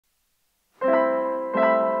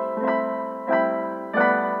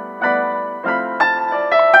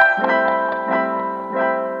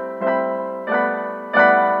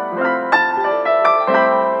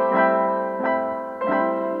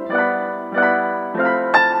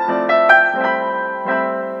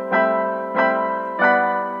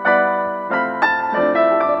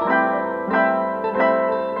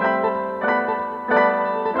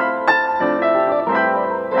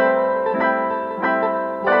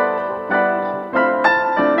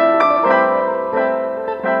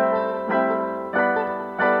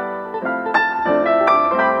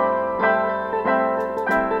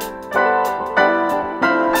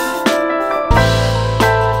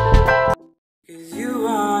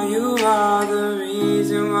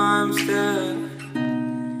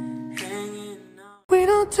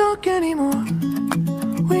talk anymore.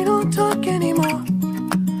 We don't talk anymore.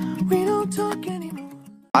 We don't talk anymore.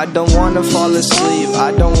 I don't wanna fall asleep,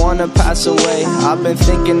 I don't wanna pass away. I've been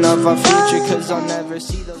thinking of our future, cause I'll never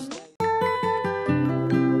see those days.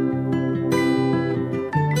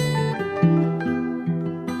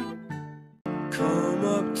 Come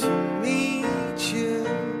up to meet you,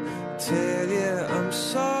 tell you I'm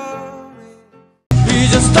sorry. Y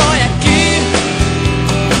yo estoy aquí,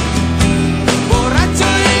 borracho y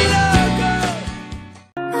loco.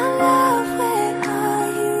 My love, where are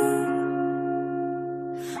you?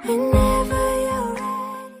 Whenever you're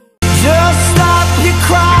ready. Just stop your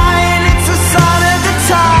crying, it's a sign of the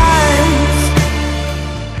times.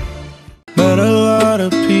 Met a lot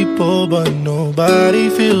of people, but nobody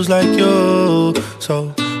feels like you.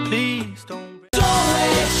 So please don't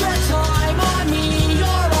waste your time on me.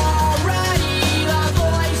 You're already the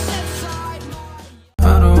voice inside my... I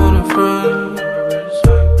don't wanna friend.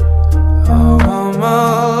 I want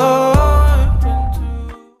my life into...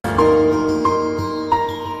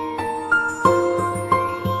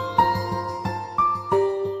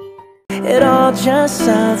 It all just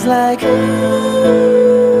sounds like you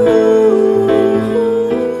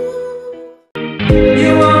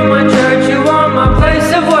want my church, you want my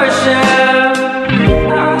place of worship.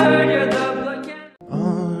 I heard you're the blood.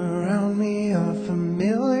 All around me are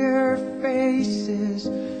familiar faces,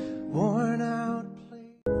 worn out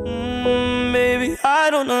places. Baby, I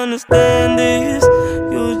don't understand this.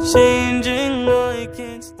 You're changing, I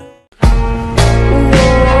can't stand.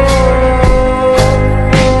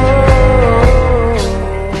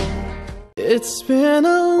 It's been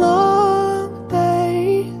a long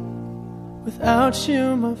day without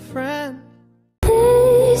you, my friend.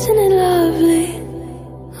 Isn't it lovely?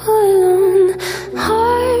 All alone,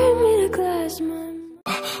 heart made of glass, man.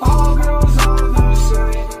 All girls are the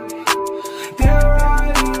same. They're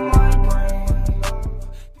right in my brain.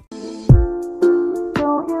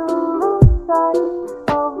 Don't you lose sight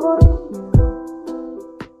of what you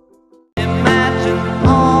imagine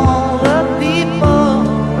all the people.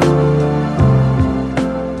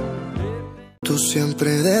 Tú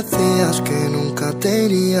siempre decías que nunca te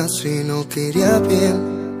irías si no te iría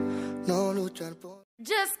bien. No luchar por...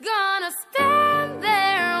 Just gonna stand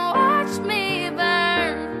there and watch me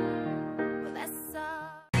burn. Well, that's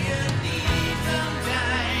all. You need some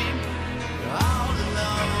time all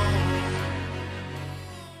alone.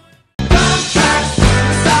 Don't try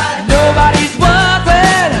suicide. Nobody's worth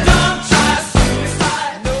it. Don't try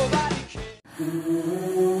suicide. Nobody cares.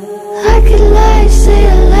 I could lie, say I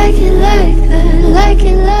like it like that, like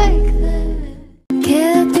it like that.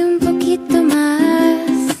 Quédate un poquito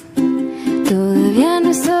más. Todavía no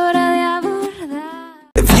es hora de abordar.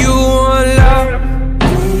 If you want love,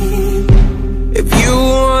 if you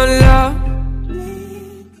want love,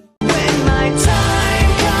 when my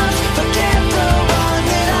time comes, forget the one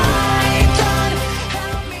that I've done.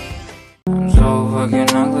 Help me. I'm so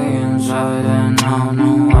fucking ugly inside, and I don't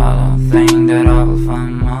know. I don't think that I'll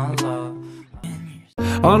find my love.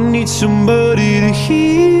 I need somebody to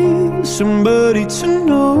hear, somebody to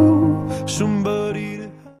know, somebody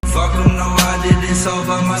to... Fuck them, no, I did this all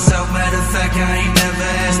by myself. Matter of fact, I ain't never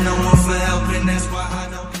asked no one for help, and that's why I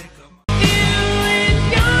don't pick up. You and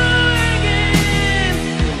young again,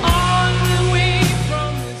 on the way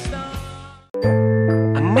from the start.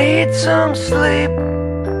 I need some sleep.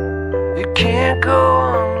 You can't go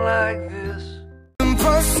on like this.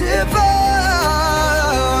 Impossible,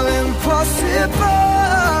 impossible.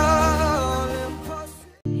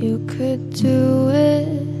 You could do it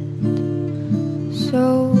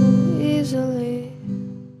so easily.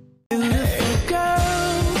 Beautiful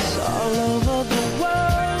girls all over the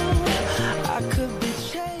world, I could be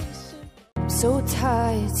chasing. I'm so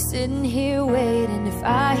tired sitting here waiting. If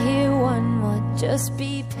I hear one more, just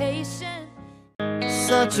be patient.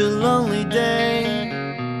 Such a lonely day,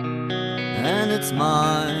 and it's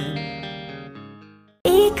mine.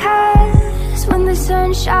 Because when the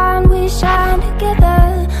sun shines, we shine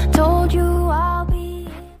together. Told you I'll be.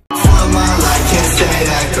 Tell my life, can't say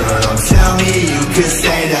that, girl. Don't tell me you could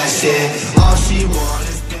say that shit. All she wants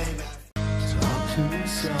is payback. Talk to me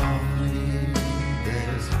softly.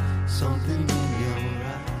 There's something in your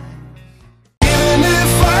eyes. Even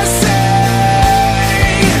if I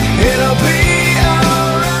say it'll be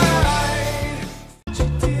alright, you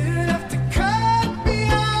didn't have to cut me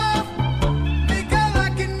off, because I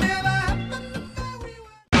can never happen the way we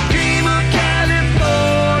were. Dream of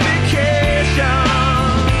Californication.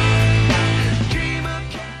 Dream of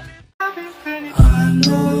Californication. I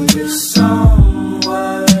know you're somewhere.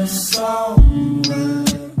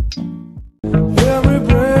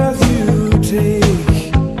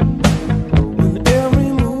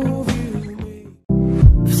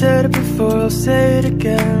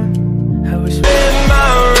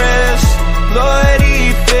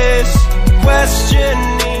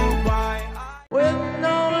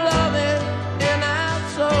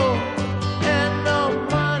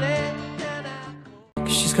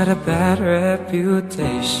 bad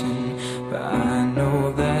reputation, but I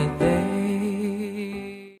know that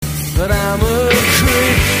but I'm a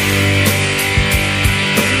creep.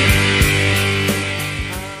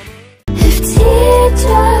 If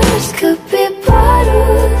teardrops could be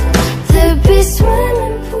bottled, there'd be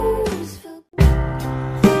swimming pools filled.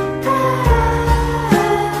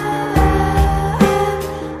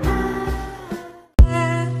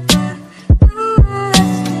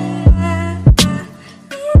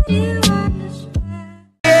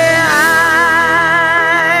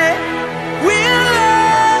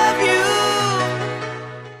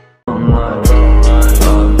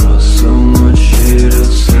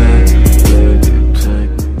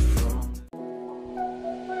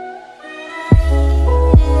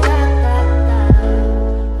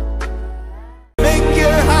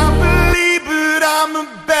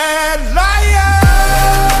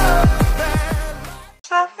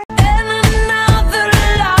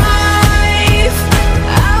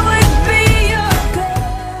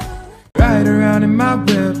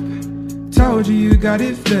 Got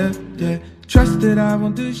it flipped, yeah. Trust that I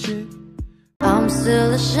won't do shit. I'm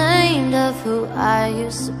still ashamed of who I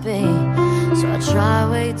used to be, so I try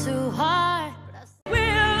way too hard.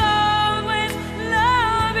 We'll always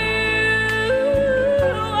love you.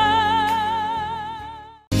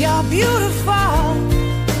 You're beautiful.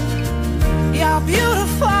 You're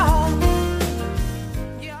beautiful.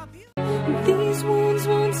 You're beautiful. These wounds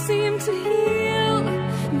won't seem to heal.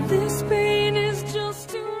 This pain is just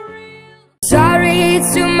too real. Sorry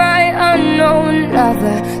to my unknown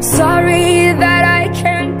lover. Sorry that I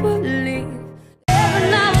can't believe. Every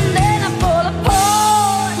now and then I fall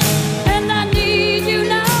apart, and I need you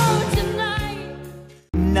now tonight.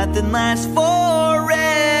 Nothing lasts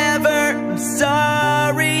forever. I'm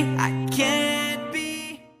sorry, I can't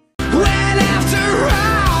be. When after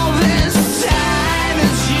all this time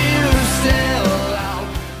is you still out.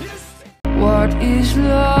 What is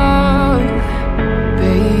love?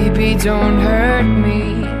 Baby, don't hurt me.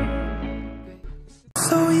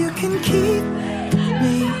 So you can keep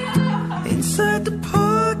me inside the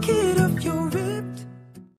pocket of your ripped.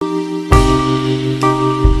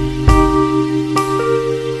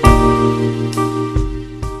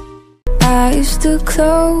 I used to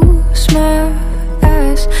close my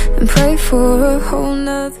eyes and pray for a whole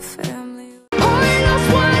nother family. Hoy los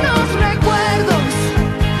buenos recuerdos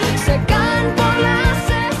se caen por las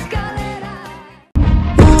escaleras.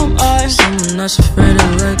 Someone that's afraid to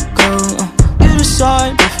let go. You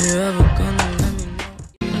decide if you're ever gonna let me know.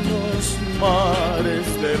 Los mares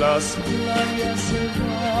de las playas se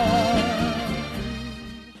van.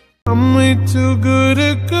 I'm way too good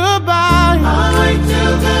at goodbye. I'm way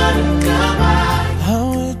too good at goodbye. I'm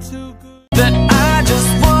way too good. That I just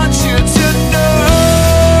want you to know.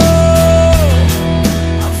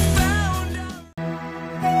 I found out.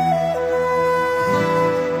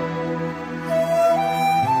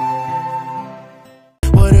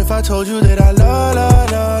 What if I told you that I love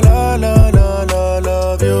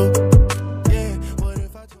you? Yeah. What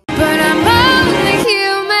if I told you? But I'm only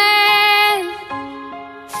human,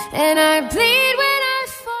 and I bleed when I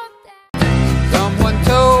fall down. Someone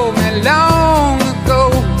told me long ago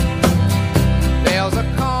there's a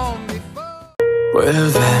calm before.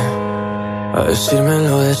 Vuelve a decirme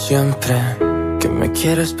lo de siempre, que me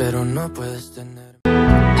quieres pero no puedes tener.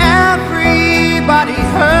 Everybody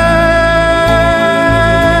hurts.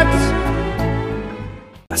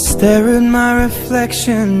 I stare at my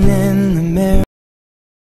reflection in the mirror.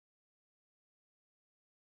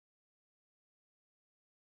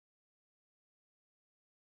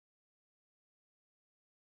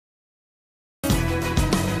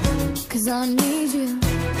 Cause I need you,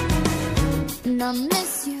 and I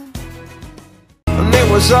miss you. And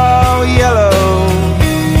it was all yellow.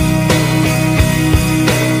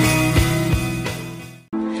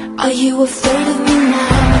 Are you afraid of me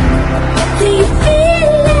now? Do you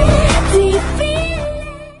feel it? Do you feel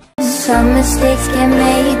it? Some mistakes get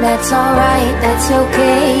made, that's alright, that's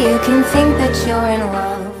okay. You can think that you're in love.